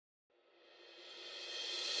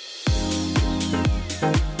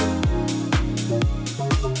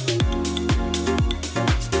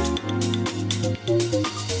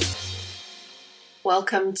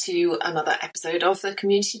welcome to another episode of the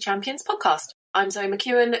Community Champions podcast. I'm Zoe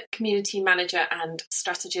McEwen, Community Manager and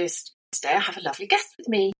Strategist. Today I have a lovely guest with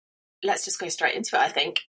me. Let's just go straight into it, I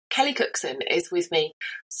think. Kelly Cookson is with me.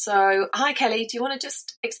 So, hi Kelly, do you want to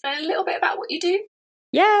just explain a little bit about what you do?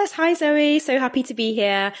 Yes, hi Zoe, so happy to be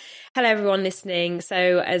here. Hello everyone listening. So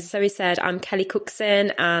as Zoe said, I'm Kelly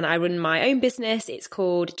Cookson and I run my own business. It's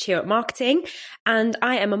called Cheer Up Marketing and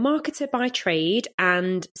I am a marketer by trade,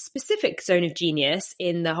 and specific zone of genius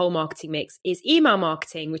in the whole marketing mix is email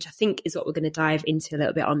marketing, which I think is what we're going to dive into a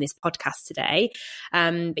little bit on this podcast today.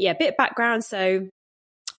 But yeah, a bit of background. So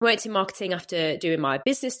worked in marketing after doing my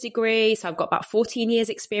business degree. So I've got about 14 years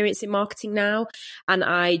experience in marketing now. And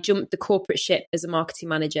I jumped the corporate ship as a marketing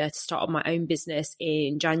manager to start on my own business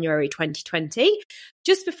in January 2020,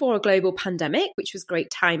 just before a global pandemic, which was great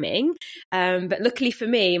timing. But luckily for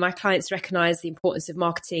me, my clients recognized the importance of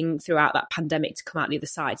marketing throughout that pandemic to come out the other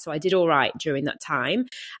side. So I did all right during that time.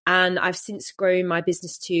 And I've since grown my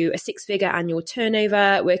business to a 6-figure annual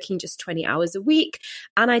turnover, working just 20 hours a week.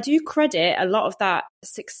 And I do credit a lot of that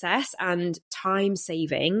success and time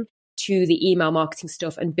saving to the email marketing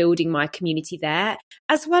stuff and building my community there,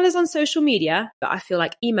 as well as on social media. But I feel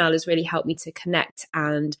like email has really helped me to connect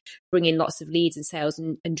and bring in lots of leads and sales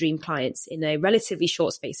and dream clients in a relatively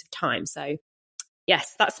short space of time. So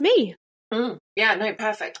yes, that's me. Yeah, no,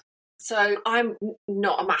 perfect. So I'm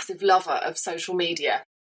not a massive lover of social media.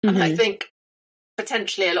 And I think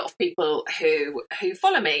potentially a lot of people who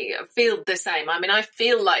follow me feel the same. I mean, I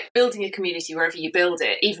feel like building a community wherever you build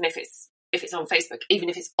it, even if it's on Facebook, even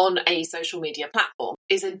if it's on a social media platform,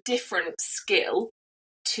 is a different skill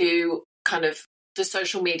to kind of the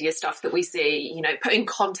social media stuff that we see, you know, putting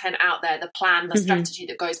content out there, the plan, the strategy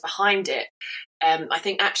that goes behind it. I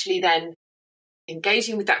think actually then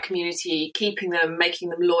engaging with that community, keeping them, making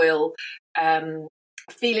them loyal,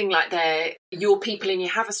 feeling like they're your people and you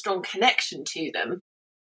have a strong connection to them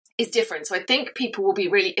is different. So I think people will be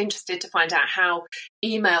really interested to find out how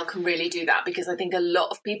email can really do that, because I think a lot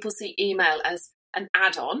of people see email as an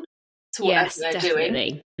add-on to whatever they're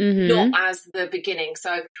doing, not as the beginning.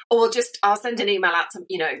 So, I'll send an email out to,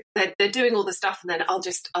 you know, they're doing all the stuff and then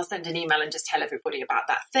I'll send an email and just tell everybody about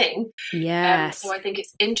that thing. Yes. So I think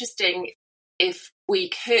it's interesting if we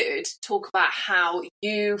could talk about how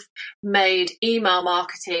you've made email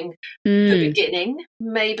marketing the beginning.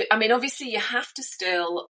 Maybe, I mean, obviously you have to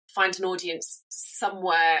still find an audience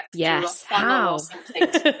somewhere through a funnel or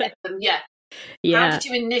something to get them. How did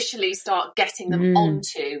you initially start getting them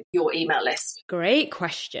onto your email list? Great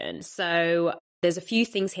question. So there's a few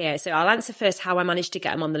things here. So I'll answer first how I managed to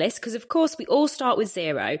get them on the list, because of course we all start with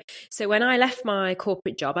zero. So when I left my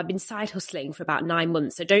corporate job, I'd been side hustling for about 9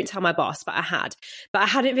 months. So don't tell my boss, but I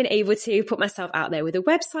hadn't been able to put myself out there with a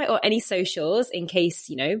website or any socials in case,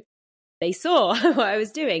 you know, they saw what I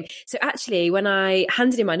was doing. So actually, when I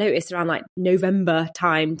handed in my notice around like November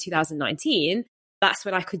time, 2019, that's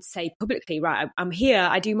when I could say publicly, right, I'm here,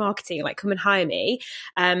 I do marketing, like come and hire me.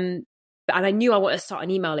 And I knew I wanted to start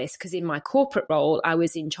an email list because in my corporate role, I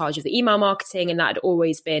was in charge of the email marketing, and that had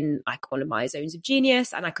always been like one of my zones of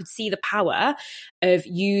genius. And I could see the power of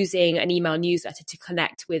using an email newsletter to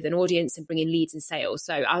connect with an audience and bring in leads and sales.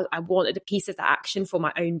 So I wanted a piece of that action for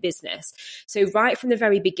my own business. So right from the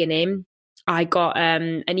very beginning, I got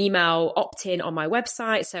an email opt-in on my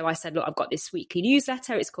website. So I said, look, I've got this weekly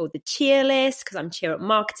newsletter. It's called the Cheer List because I'm Cheer Up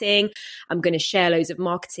Marketing. I'm going to share loads of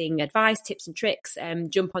marketing advice, tips and tricks,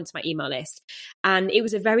 jump onto my email list. And it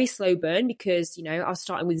was a very slow burn because, you know, I was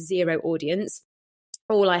starting with zero audience.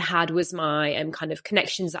 All I had was my kind of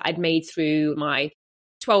connections that I'd made through my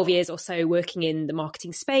 12 years or so working in the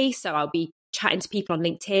marketing space. So I'll be chatting to people on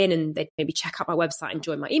LinkedIn and they'd maybe check out my website and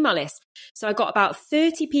join my email list. So I got about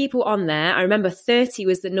 30 people on there. I remember 30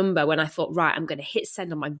 was the number when I thought, right, I'm going to hit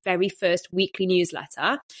send on my very first weekly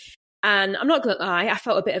newsletter. And I'm not going to lie, I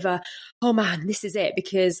felt a bit of a, oh man, this is it,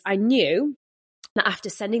 because I knew that after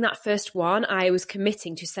sending that first one, I was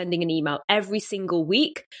committing to sending an email every single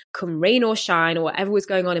week, come rain or shine or whatever was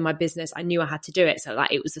going on in my business. I knew I had to do it. So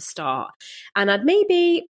like it was a start. And I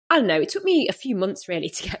don't know, it took me a few months really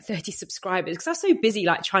to get 30 subscribers because I was so busy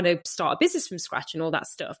like trying to start a business from scratch and all that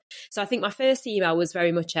stuff. So I think my first email was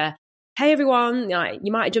very much a, hey everyone,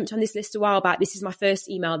 you might have jumped on this list a while back. This is my first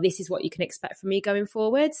email. This is what you can expect from me going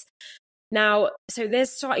forwards. Now, so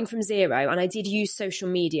there's starting from zero, and I did use social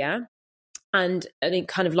media. And I think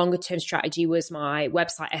kind of longer term strategy was my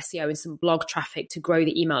website SEO and some blog traffic to grow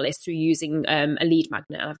the email list through using a lead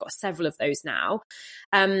magnet. And I've got several of those now.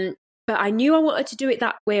 But I knew I wanted to do it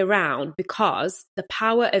that way around because the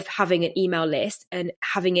power of having an email list and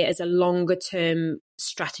having it as a longer term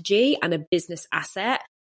strategy and a business asset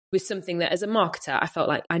was something that as a marketer, I felt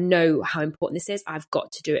like I know how important this is. I've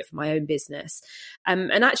got to do it for my own business.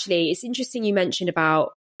 And actually, it's interesting you mentioned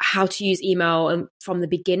about how to use email from the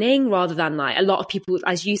beginning rather than like a lot of people,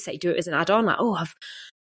 as you say, do it as an add-on. Like, oh, I've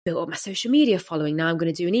built up my social media following. Now I'm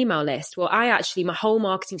going to do an email list. Well, my whole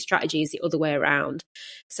marketing strategy is the other way around.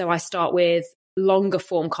 So I start with longer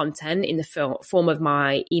form content in the form of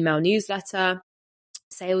my email newsletter,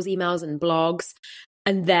 sales emails and blogs.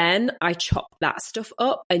 And then I chop that stuff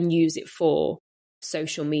up and use it for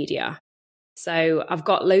social media. So I've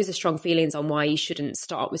got loads of strong feelings on why you shouldn't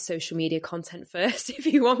start with social media content first, if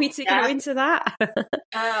you want me to go into that.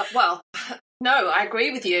 Well, no, I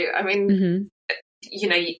agree with you. I mean, you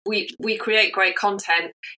know, we create great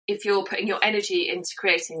content if you're putting your energy into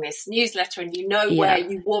creating this newsletter and you know where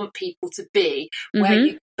you want people to be, where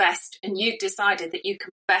you best, and you've decided that you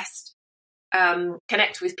can best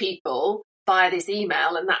connect with people via this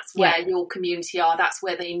email, and that's where your community are, that's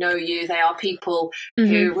where they know you. They are people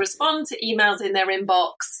who respond to emails in their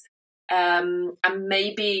inbox, and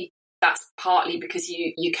maybe that's partly because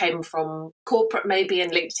you came from corporate maybe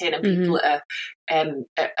and LinkedIn, and people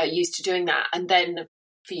are used to doing that, and then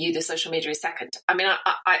for you the social media is second. I mean,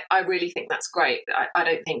 I really think that's great. I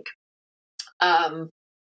don't think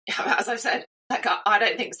as I've said, like I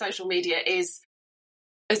don't think social media is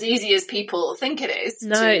as easy as people think it is.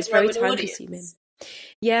 No, it's very time consuming.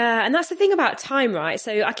 Yeah, and that's the thing about time, right?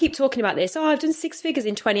 So I keep talking about this. Oh, I've done 6 figures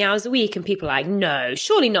in 20 hours a week. And people are like, no,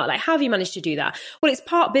 surely not. Like, how have you managed to do that? Well, it's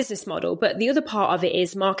part business model, but the other part of it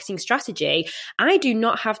is marketing strategy. I do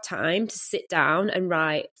not have time to sit down and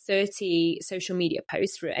write 30 social media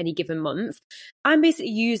posts for any given month. I'm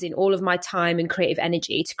basically using all of my time and creative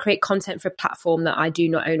energy to create content for a platform that I do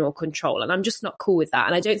not own or control. And I'm just not cool with that.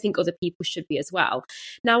 And I don't think other people should be as well.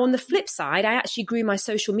 Now, on the flip side, I actually grew my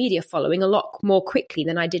social media following a lot more quickly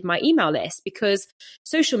than I did my email list, because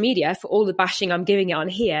social media, for all the bashing I'm giving it on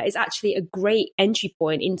here, is actually a great entry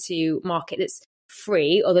point into market that's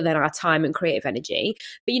free other than our time and creative energy.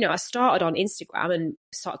 But, you know, I started on Instagram and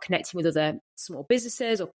started connecting with other small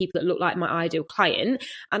businesses or people that look like my ideal client.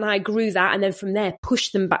 And I grew that. And then from there,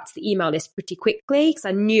 pushed them back to the email list pretty quickly, because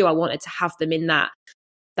I knew I wanted to have them in that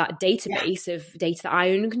database of data that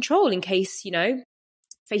I own and control in case, you know,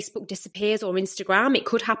 Facebook disappears or Instagram. It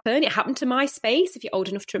could happen. It happened to MySpace, if you're old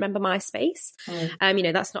enough to remember MySpace. You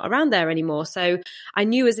know, that's not around there anymore. So I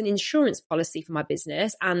knew as an insurance policy for my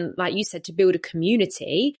business, and like you said, to build a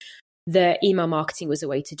community, the email marketing was a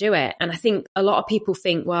way to do it. And I think a lot of people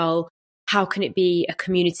think, well, how can it be a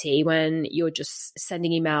community when you're just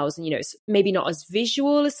sending emails and, you know, it's maybe not as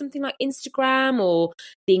visual as something like Instagram, or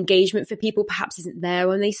the engagement for people perhaps isn't there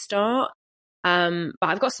when they start. But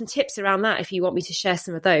I've got some tips around that if you want me to share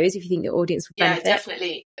some of those, if you think the audience would benefit. Yeah,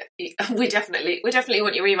 definitely. We definitely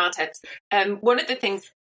want your email tips. One of the things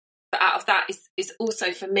out of that is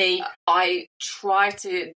also for me, I try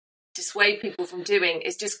to dissuade people from doing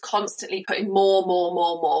is just constantly putting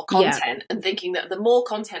more content and thinking that the more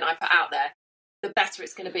content I put out there, the better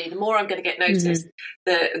it's going to be, the more I'm going to get noticed,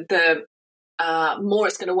 the more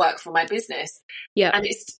it's going to work for my business. And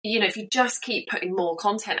it's, you know, if you just keep putting more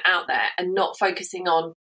content out there and not focusing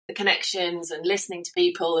on the connections and listening to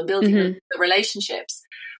people and building the relationships,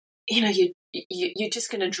 you know, you're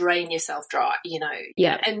just going to drain yourself dry. You know,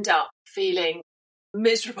 you end up feeling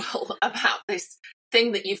miserable about this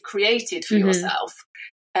thing that you've created for yourself.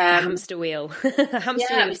 Hamster wheel,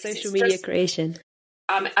 hamster wheel of social media creation.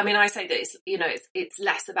 I mean, I say this, you know, it's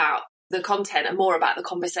less about the content and more about the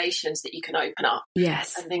conversations that you can open up,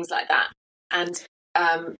 and things like that.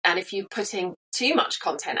 And if you're putting too much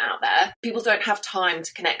content out there, people don't have time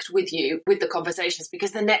to connect with you with the conversations,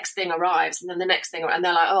 because the next thing arrives and then the next thing, and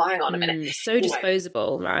they're like, oh, hang on a minute. So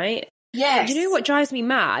disposable, right? Yes. Do you know what drives me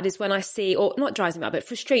mad is when I see, or not drives me mad, but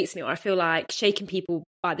frustrates me, or I feel like shaking people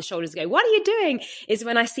by the shoulders and go, what are you doing? Is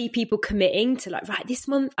when I see people committing to like, right, this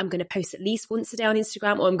month I'm going to post at least once a day on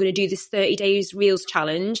Instagram, or I'm going to do this 30 days Reels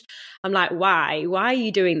challenge. I'm like, why? Why are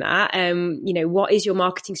you doing that? You know, what is your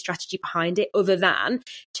marketing strategy behind it, other than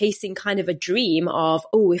chasing kind of a dream of,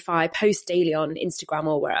 oh, if I post daily on Instagram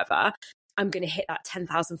or wherever, I'm going to hit that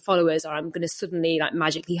 10,000 followers, or I'm going to suddenly like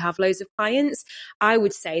magically have loads of clients. I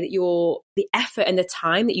would say that the effort and the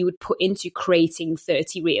time that you would put into creating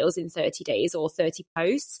 30 reels in 30 days or 30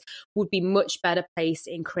 posts would be much better placed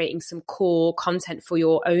in creating some core content for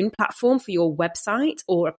your own platform, for your website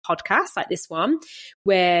or a podcast like this one,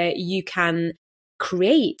 where you can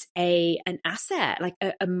create an asset, like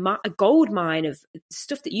a gold mine of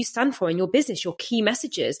stuff that you stand for in your business, your key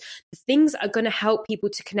messages, the things that are going to help people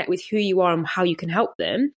to connect with who you are and how you can help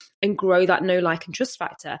them and grow that know, like, and trust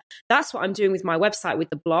factor. That's what I'm doing with my website,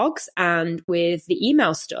 with the blogs and with the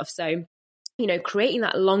email stuff. So, you know, creating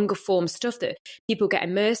that longer form stuff that people get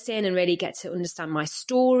immersed in and really get to understand my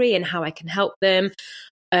story and how I can help them.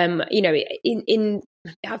 You know,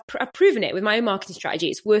 I've proven it with my own marketing strategy.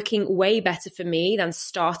 It's working way better for me than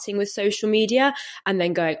starting with social media and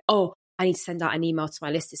then going, oh, I need to send out an email to my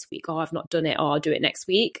list this week. Oh, I've not done it. Oh, I'll do it next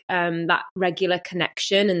week. That regular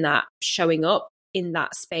connection and that showing up in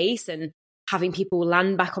that space and having people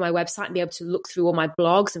land back on my website and be able to look through all my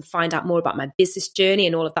blogs and find out more about my business journey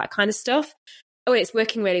and all of that kind of stuff. Oh, it's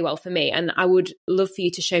working really well for me. And I would love for you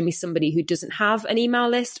to show me somebody who doesn't have an email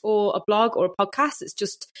list or a blog or a podcast that's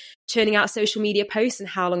just churning out social media posts, and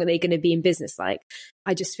how long are they going to be in business? Like,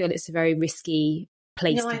 I just feel it's a very risky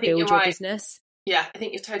place to build your business. Yeah, I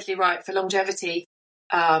think you're totally right. For longevity,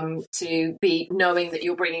 to be knowing that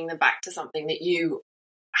you're bringing them back to something that you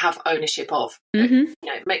have ownership of, you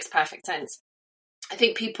know, it makes perfect sense. I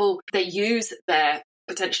think people, they use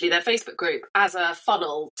potentially their Facebook group as a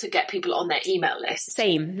funnel to get people on their email list.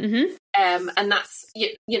 Same. And that's,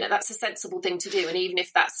 you know, that's a sensible thing to do. And even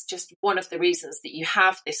if that's just one of the reasons that you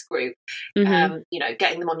have this group, you know,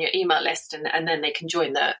 getting them on your email list and then they can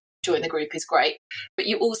join the group is great. But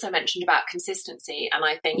you also mentioned about consistency. And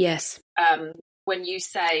I think, yes, when you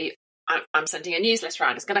say, I'm sending a newsletter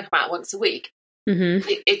around, it's going to come out once a week.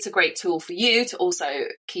 It's a great tool for you to also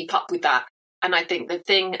keep up with that. And I think the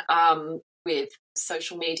thing with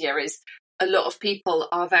social media is a lot of people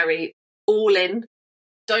are very all in,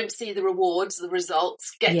 don't see the rewards, the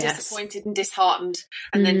results, get disappointed and disheartened,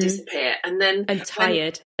 and then disappear. And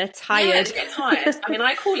tired. They're tired. Yeah, they get tired. I mean,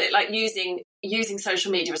 I call it like using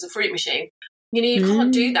social media as a fruit machine. You know, you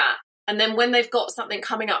can't do that. And then when they've got something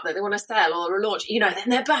coming up that they want to sell or a launch, you know, then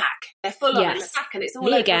they're back. They're full on, and they're back, and it's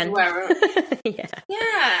all over everywhere.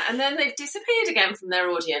 Yeah, and then they've disappeared again from their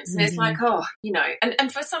audience. And it's like, oh, you know,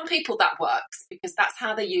 and for some people that works because that's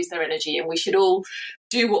how they use their energy, and we should all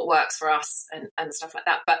do what works for us and stuff like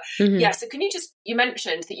that. But yeah, so can you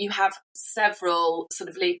mentioned that you have several sort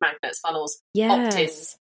of lead magnets, funnels,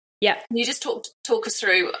 opt-ins. Yeah. Can you just talk us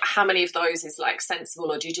through how many of those is like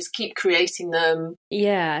sensible, or do you just keep creating them?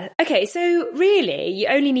 Yeah. Okay. So really, you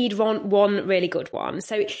only need one really good one.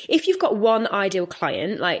 So if you've got one ideal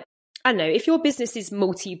client, like, I don't know, if your business is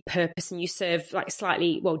multi-purpose and you serve like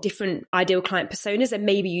slightly, different ideal client personas, then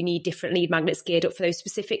maybe you need different lead magnets geared up for those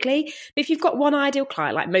specifically. But if you've got one ideal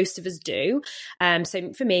client, like most of us do,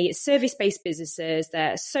 so for me, it's service-based businesses,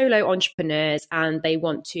 they're solo entrepreneurs, and they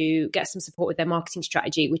want to get some support with their marketing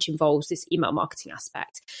strategy, which involves this email marketing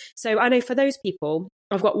aspect. So I know for those people,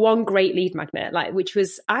 I've got one great lead magnet,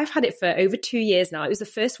 I've had it for over 2 years now. It was the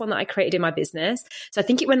first one that I created in my business. So I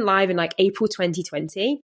think it went live in like April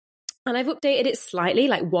 2020. And I've updated it slightly,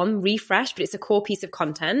 like one refresh, but it's a core piece of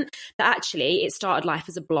content that actually it started life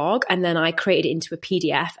as a blog, and then I created it into a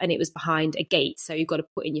PDF, and it was behind a gate. So you've got to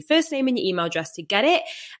put in your first name and your email address to get it.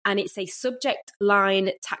 And it's a subject line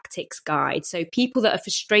tactics guide. So people that are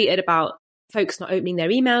frustrated about folks not opening their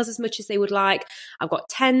emails as much as they would like, I've got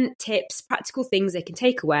 10 tips, practical things they can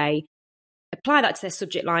take away, apply that to their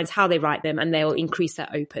subject lines, how they write them, and they'll increase their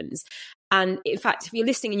opens. And in fact, if you're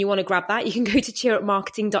listening and you want to grab that, you can go to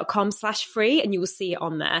cheerupmarketing.com/free and you will see it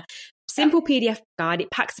on there. Simple PDF guide, it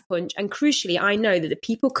packs a punch. And crucially, I know that the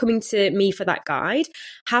people coming to me for that guide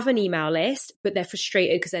have an email list, but they're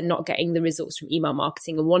frustrated because they're not getting the results from email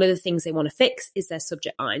marketing. And one of the things they want to fix is their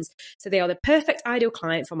subject lines. So they are the perfect ideal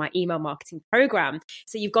client for my email marketing program.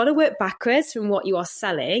 So you've got to work backwards from what you are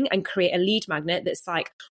selling and create a lead magnet that's like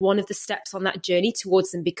one of the steps on that journey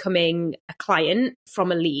towards them becoming a client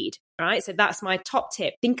from a lead. Right. So that's my top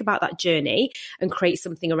tip. Think about that journey and create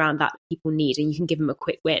something around that people need, and you can give them a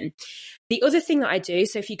quick win. The other thing that I do,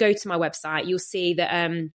 so if you go to my website, you'll see that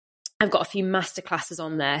I've got a few masterclasses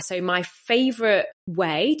on there. So my favorite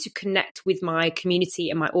way to connect with my community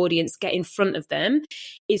and my audience, get in front of them,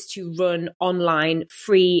 is to run online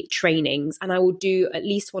free trainings. And I will do at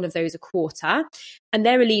least one of those a quarter. And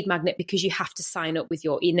they're a lead magnet because you have to sign up with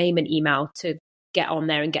your name and email to get on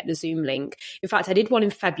there and get the Zoom link. In fact, I did one in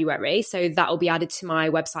February, so that will be added to my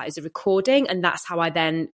website as a recording, and that's how I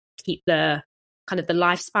then keep the kind of the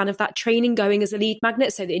lifespan of that training going as a lead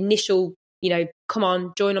magnet. So the initial, come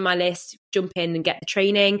on, join on my list, jump in and get the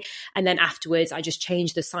training, and then afterwards I just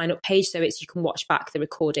change the sign up page so you can watch back the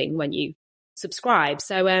recording when you subscribe.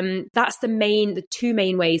 So that's the two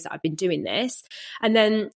main ways that I've been doing this. And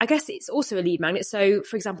then I guess it's also a lead magnet. So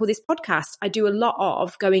for example, this podcast, I do a lot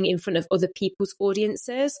of going in front of other people's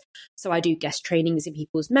audiences. So I do guest trainings in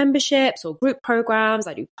people's memberships or group programs.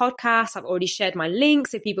 I do podcasts. I've already shared my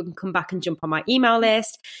links so people can come back and jump on my email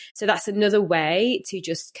list. So that's another way to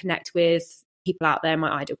just connect with people out there,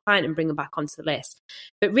 my ideal client, and bring them back onto the list.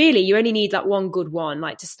 But really, you only need that one good one,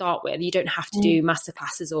 like to start with. You don't have to do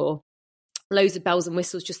masterclasses or loads of bells and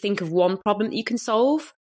whistles. Just think of one problem that you can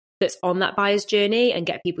solve that's on that buyer's journey and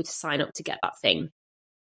get people to sign up to get that thing.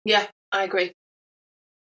 Yeah, I agree.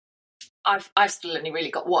 I've still only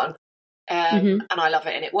really got one, and I love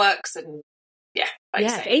it and it works. And like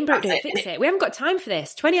if it ain't broke, don't fix it. We haven't got time for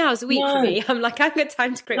this. 20 hours a week for me. I'm like, I've got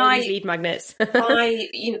time to create all these lead magnets. I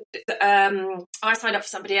signed up for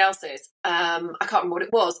somebody else's. I can't remember what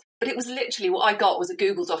it was, but it was literally what I got was a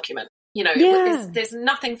Google document. There's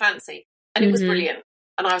nothing fancy, and it was brilliant.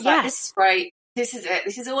 And I was like, this is great. This is it.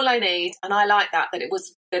 This is all I need. And I like that it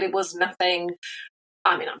was nothing.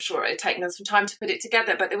 I mean, I'm sure it had taken us some time to put it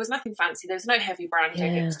together, but there was nothing fancy. There was no heavy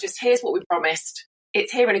branding. It was just, here's what we promised.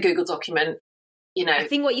 It's here in a Google document. I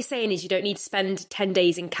think what you're saying is you don't need to spend 10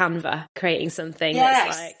 days in Canva creating something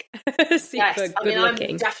that's like super good looking.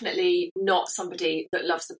 I'm definitely not somebody that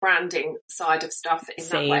loves the branding side of stuff in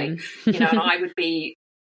that way. And I would be,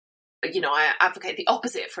 I advocate the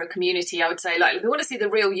opposite for a community. I would say, like, they want to see the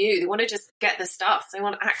real you. They want to just get the stuff. They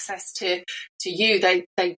want access to you. They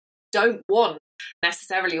don't want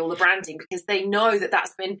necessarily all the branding, because they know that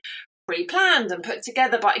that's been pre-planned and put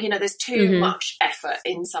together, but there's too much effort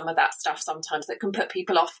in some of that stuff sometimes that can put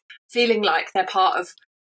people off feeling like they're part of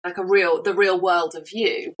like the real world of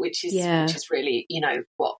you, which is really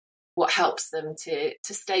what helps them to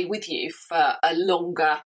stay with you for a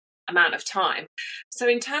longer amount of time. So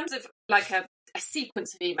in terms of like a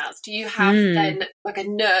sequence of emails, do you have then like a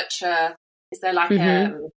nurture? Is there like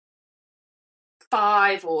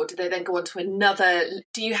 5, or do they then go on to another?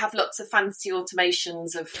 Do you have lots of fancy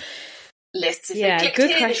automations of lists? If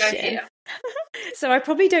good question. So I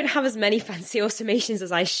probably don't have as many fancy automations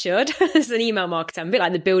as I should as an email marketer. I'm a bit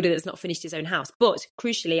like the builder that's not finished his own house. But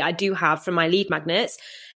crucially, I do have, from my lead magnets,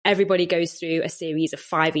 everybody goes through a series of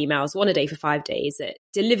 5 emails, one a day for 5 days. It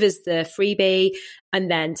delivers the freebie and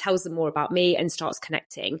then tells them more about me and starts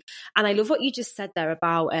connecting. And I love what you just said there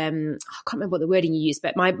about, I can't remember what the wording you used,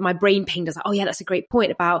 but my brain pinged. I was like, oh yeah, that's a great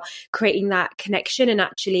point about creating that connection. And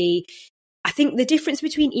actually, I think the difference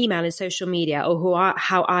between email and social media, or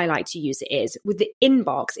how I like to use it, is with the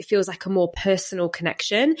inbox, it feels like a more personal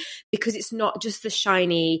connection, because it's not just the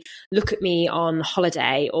shiny, look at me on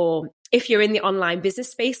holiday, or if you're in the online business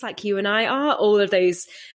space like you and I are, all of those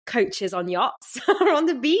coaches on yachts or on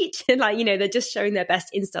the beach, and they're just showing their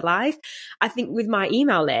best Insta life. I think with my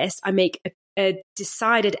email list, I make a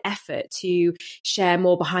decided effort to share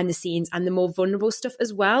more behind the scenes and the more vulnerable stuff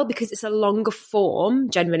as well, because it's a longer form,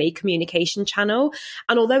 generally, communication channel.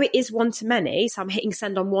 And although it is one to many, so I'm hitting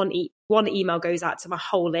send on one email goes out to my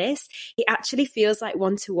whole list, it actually feels like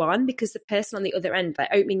one to one, because the person on the other end, like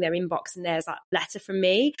opening their inbox and there's that letter from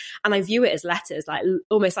me, and I view it as letters, like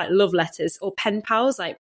almost like love letters or pen pals.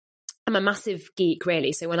 Like, I'm a massive geek,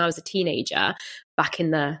 really. So when I was a teenager back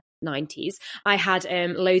in the 90s, I had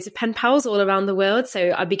loads of pen pals all around the world,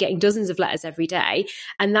 so I'd be getting dozens of letters every day,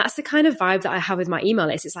 and that's the kind of vibe that I have with my email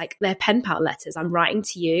list. It's like they're pen pal letters. I'm writing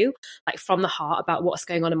to you like from the heart about what's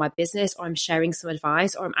going on in my business, or I'm sharing some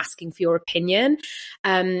advice, or I'm asking for your opinion.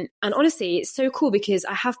 And honestly, it's so cool, because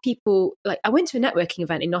I have people, like, I went to a networking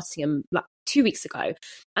event in Nottingham like 2 weeks ago,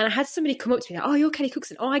 and I had somebody come up to me like, oh, you're Kelly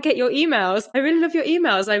Cookson. Oh, I get your emails. I really love your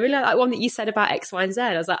emails. I really like that one that you said about X, Y, and Z.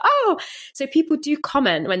 I was like, oh, so people do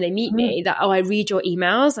comment when they meet me that, oh, I read your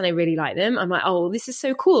emails and I really like them. I'm like, oh, this is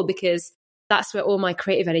so cool, because that's where all my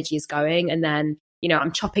creative energy is going. And then,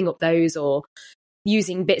 I'm chopping up those or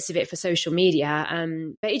using bits of it for social media.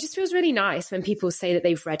 But it just feels really nice when people say that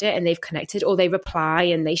they've read it and they've connected, or they reply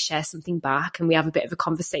and they share something back and we have a bit of a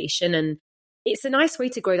conversation. And it's a nice way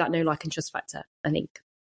to grow that know, like, and trust factor, I think.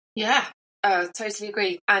 Yeah, totally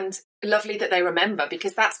agree. And lovely that they remember,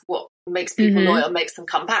 because that's what makes people loyal, makes them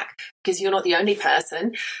come back, because you're not the only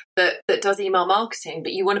person that does email marketing,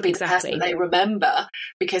 but you want to be the person that they remember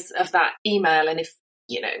because of that email. And if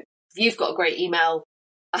you've got a great email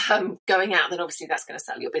going out, then obviously that's going to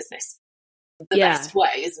sell your business. the best way,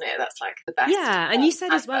 isn't it? That's like the best. Yeah. And you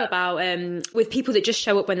said as well about with people that just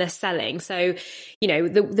show up when they're selling. So, you know,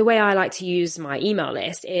 the way I like to use my email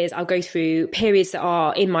list is I'll go through periods that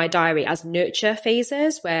are in my diary as nurture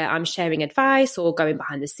phases, where I'm sharing advice or going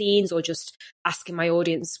behind the scenes or just asking my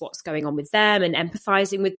audience what's going on with them and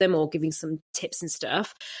empathizing with them or giving some tips and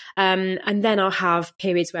stuff. And then I'll have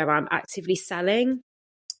periods where I'm actively selling.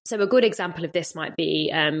 So a good example of this might be,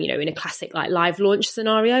 you know, in a classic like live launch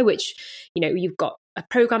scenario, which, you know, you've got a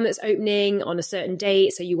program that's opening on a certain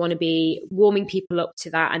date. So you want to be warming people up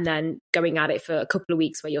to that and then going at it for a couple of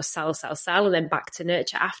weeks where you'll sell, and then back to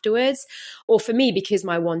nurture afterwards. Or for me, because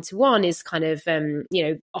my one-to-one is kind of, you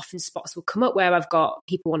know, often spots will come up where I've got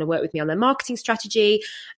people want to work with me on their marketing strategy.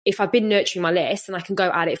 If I've been nurturing my list, and I can go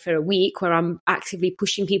at it for a week where I'm actively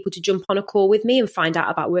pushing people to jump on a call with me and find out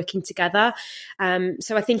about working together.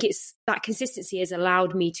 So I think it's that consistency has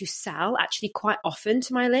allowed me to sell actually quite often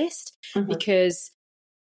to my list because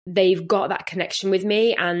they've got that connection with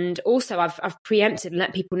me. And also I've preempted and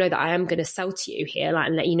let people know that I am going to sell to you here, like,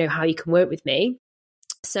 and let you know how you can work with me.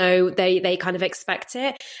 So they kind of expect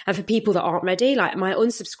it. And for people that aren't ready, like my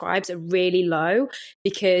unsubscribes are really low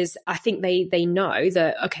because I think they know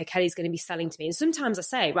that, okay, Kelly's going to be selling to me. And sometimes I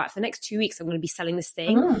say, right, for the next 2 weeks, I'm going to be selling this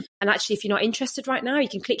thing. And actually, if you're not interested right now, you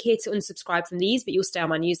can click here to unsubscribe from these, but you'll stay on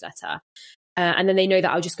my newsletter. And then they know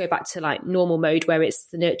that I'll just go back to like normal mode where it's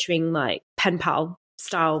the nurturing, like pen pal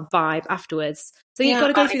style vibe afterwards. So you've got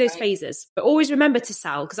to go through those phases, but always remember to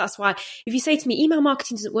sell, because that's why if you say to me, email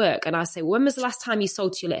marketing doesn't work, and I say, well, when was the last time you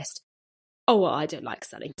sold to your list? Oh, well, I don't like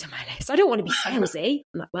selling to my list. I don't want to be salesy.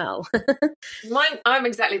 I'm like, well. I'm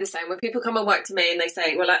exactly the same. When people come and work to me and they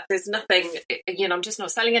say, well, there's nothing, you know, I'm just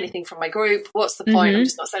not selling anything from my group. What's the point? I'm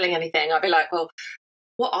just not selling anything. I'll be like, well,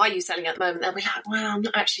 what are you selling at the moment? They'll be like, well, I'm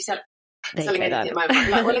not actually selling anything at the moment.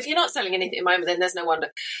 I'm like, well, if you're not selling anything at the moment, then there's no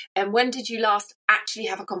wonder. And when did you last actually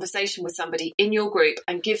have a conversation with somebody in your group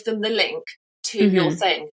and give them the link to your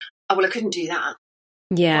thing? Oh, well, I couldn't do that.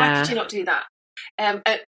 Yeah. Why could you not do that?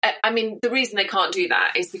 I mean, the reason they can't do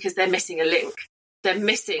that is because they're missing a link. They're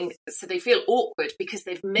missing, so they feel awkward because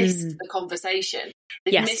they've missed the conversation.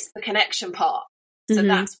 They've missed the connection part. So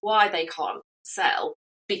that's why they can't sell,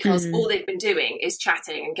 because all they've been doing is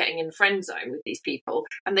chatting and getting in the friend zone with these people.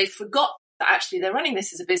 And they forgot that actually they're running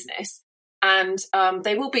this as a business, and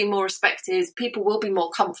they will be more respected. People will be more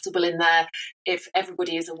comfortable in there if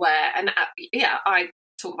everybody is aware. And I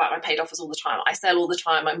talk about my paid offers all the time. I sell all the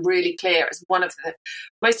time. I'm really clear. It's one of the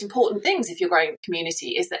most important things if you're growing a community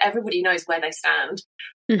is that everybody knows where they stand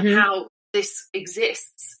and how this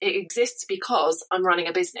exists. It exists because I'm running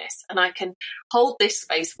a business and I can hold this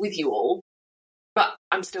space with you all, but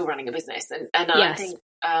I'm still running a business. And I think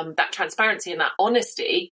that transparency and that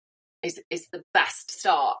honesty is the best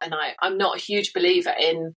start. And I'm not a huge believer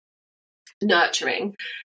in nurturing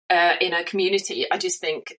in a community. I just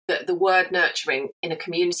think that the word nurturing in a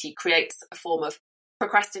community creates a form of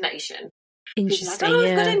procrastination. Interesting. Like,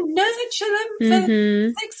 I've got to nurture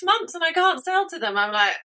them for 6 months and I can't sell to them. I'm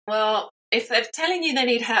like, well, if they're telling you they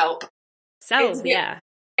need help, sell.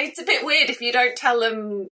 It's a bit weird if you don't tell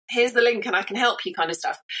them, here's the link and I can help you kind of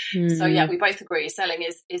stuff. So yeah, we both agree selling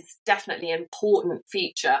is definitely an important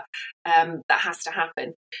feature that has to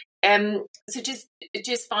happen. So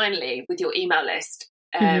just finally with your email list,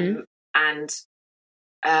 and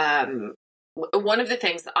one of the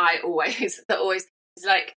things that I always is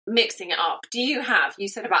like mixing it up. You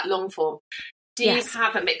said about long form, do you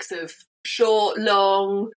have a mix of short,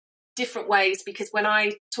 long, different ways? Because when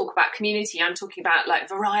I talk about community, I'm talking about like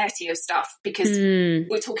variety of stuff, because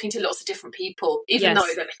we're talking to lots of different people, even though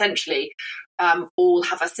they potentially all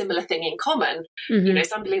have a similar thing in common. You know,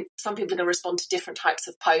 some people are going to respond to different types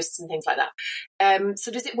of posts and things like that.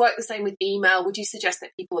 So does it work the same with email? Would you suggest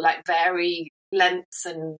that people like vary lengths?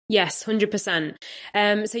 And yes, 100%.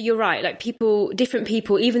 So you're right, like different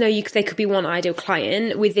people, even though they could be one ideal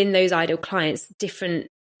client, within those ideal clients, different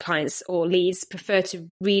clients or leads prefer to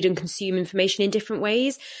read and consume information in different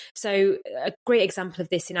ways. So a great example of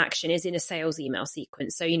this in action is in a sales email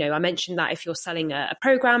sequence. So, you know, I mentioned that if you're selling a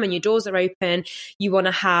program and your doors are open, you want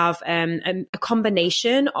to have a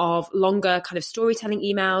combination of longer kind of storytelling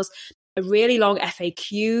emails, a really long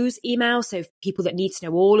FAQs email, so people that need to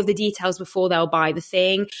know all of the details before they'll buy the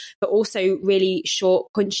thing, but also really short,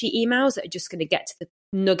 punchy emails that are just going to get to the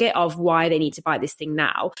nugget of why they need to buy this thing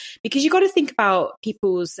now. Because you've got to think about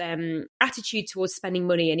people's attitude towards spending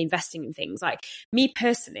money and investing in things. Like me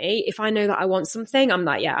personally, if I know that I want something, I'm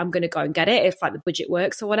like, yeah, I'm going to go and get it if like the budget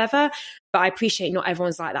works or whatever. But I appreciate not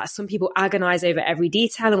everyone's like that. Some people agonize over every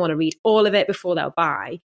detail and want to read all of it before they'll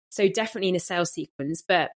buy. So definitely in a sales sequence.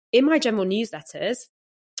 But in my general newsletters,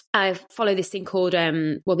 I follow this thing called,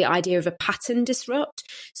 the idea of a pattern disrupt.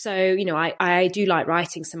 So, I do like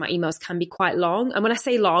writing, so my emails can be quite long. And when I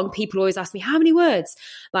say long, people always ask me, how many words?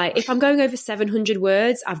 Like if I'm going over 700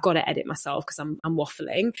 words, I've got to edit myself because I'm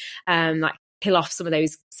waffling, kill off some of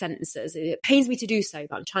those sentences. It pains me to do so,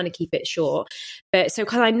 but I'm trying to keep it short. But so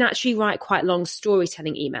because I naturally write quite long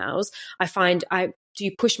storytelling emails, I find I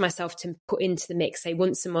do push myself to put into the mix, say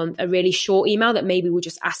once a month, a really short email that maybe will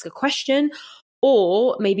just ask a question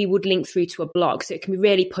or maybe would link through to a blog. So it can be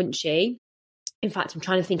really punchy. In fact, I'm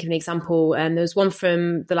trying to think of an example. There was one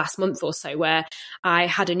from the last month or so where I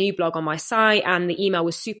had a new blog on my site and the email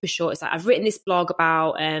was super short. It's like, I've written this blog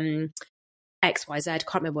about XYZ,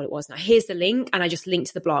 can't remember what it was now. Here's the link, and I just linked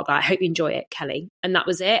to the blog. I hope you enjoy it, Kelly. And that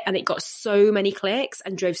was it. And it got so many clicks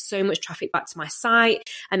and drove so much traffic back to my site.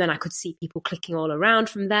 And then I could see people clicking all around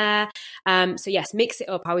from there. So yes, mix it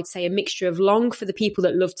up. I would say a mixture of long for the people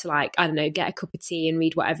that love to get a cup of tea and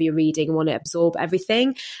read whatever you're reading and want to absorb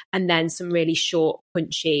everything. And then some really short,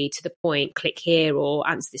 punchy, to the point, click here or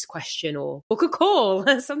answer this question or book a call,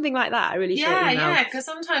 something like that. Yeah, because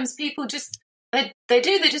sometimes people just, They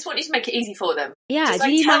just want you to make it easy for them. Yeah, just,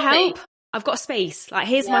 do you need my help? I've got a space. Like,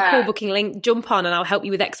 here's my call booking link. Jump on and I'll help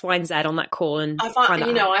you with X, Y, and Z on that call. And I find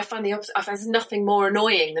the opposite. I find there's nothing more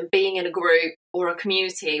annoying than being in a group or a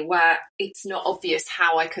community where it's not obvious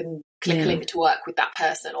how I can click a link to work with that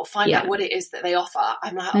person or find out what it is that they offer.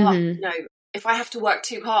 I'm like, if I have to work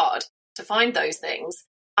too hard to find those things,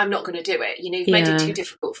 I'm not going to do it. You've made it too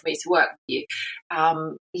difficult for me to work with you.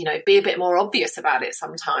 Be a bit more obvious about it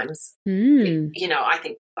sometimes.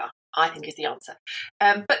 I think is the answer.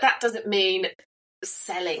 But that doesn't mean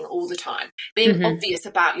selling all the time. Being obvious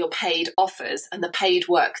about your paid offers and the paid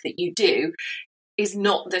work that you do is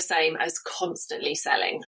not the same as constantly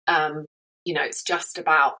selling. It's just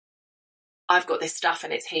about, I've got this stuff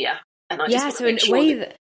and it's here. And I just want to make sure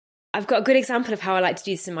that I've got a good example of how I like to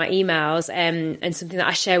do this in my emails, and something that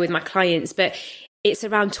I share with my clients, but it's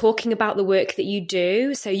around talking about the work that you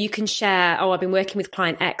do. So you can share, I've been working with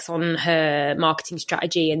client X on her marketing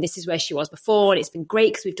strategy and this is where she was before. And it's been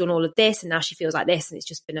great because we've done all of this and now she feels like this. And it's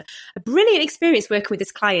just been a brilliant experience working with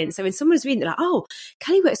this client. So when someone's reading, they're like, oh,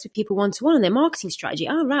 Kelly works with people one-to-one on their marketing strategy.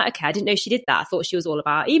 Oh, right. Okay. I didn't know she did that. I thought she was all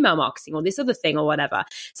about email marketing or this other thing or whatever.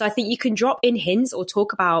 So I think you can drop in hints or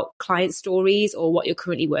talk about client stories or what you're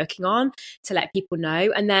currently working on to let people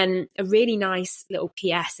know. And then a really nice little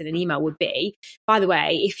PS in an email would be, by the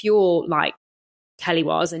way, if you're like Kelly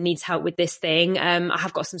was and needs help with this thing, I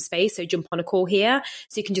have got some space, so jump on a call here.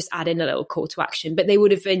 So you can just add in a little call to action. But they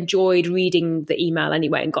would have enjoyed reading the email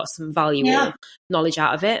anyway and got some value or knowledge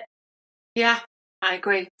out of it. Yeah, I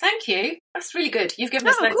agree. Thank you. That's really good. You've given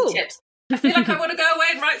us loads of tips. I feel like I want to go away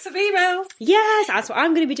and write some emails. Yes, that's what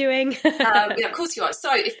I'm going to be doing. Of course you are.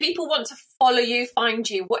 So if people want to follow you, find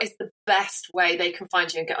you, what is the best way they can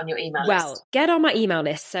find you and get on your email list? Well, get on my email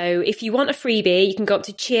list. So if you want a freebie, you can go up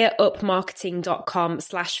to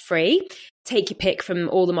cheerupmarketing.com/free. Take your pick from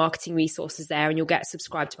all the marketing resources there and you'll get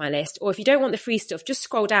subscribed to my list. Or if you don't want the free stuff, just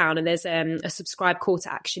scroll down and there's a subscribe call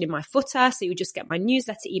to action in my footer. So you'll just get my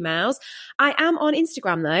newsletter emails. I am on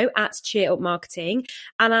Instagram though, at cheerupmarketing.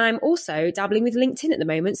 And I'm also dabbling with LinkedIn at the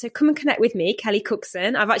moment. So come and connect with me, Kelly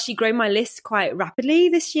Cookson. I've actually grown my list quite rapidly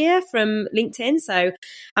this year from LinkedIn. So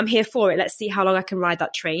I'm here for it. Let's see how long I can ride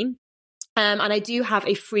that train. And I do have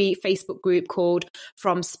a free Facebook group called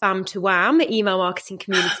From Spam to Wham, email marketing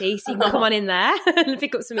community. So you can come on in there and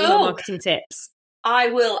pick up some email marketing tips. I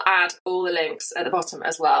will add all the links at the bottom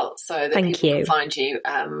as well so that people can find you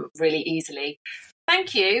really easily.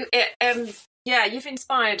 Thank you. You've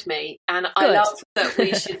inspired me. And I love that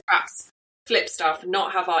we should perhaps flip stuff and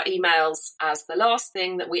not have our emails as the last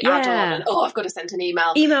thing that we add on. And, I've got to send an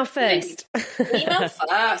email. Email first. Email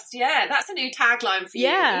first. Yeah, that's a new tagline for you.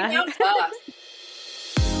 Email first.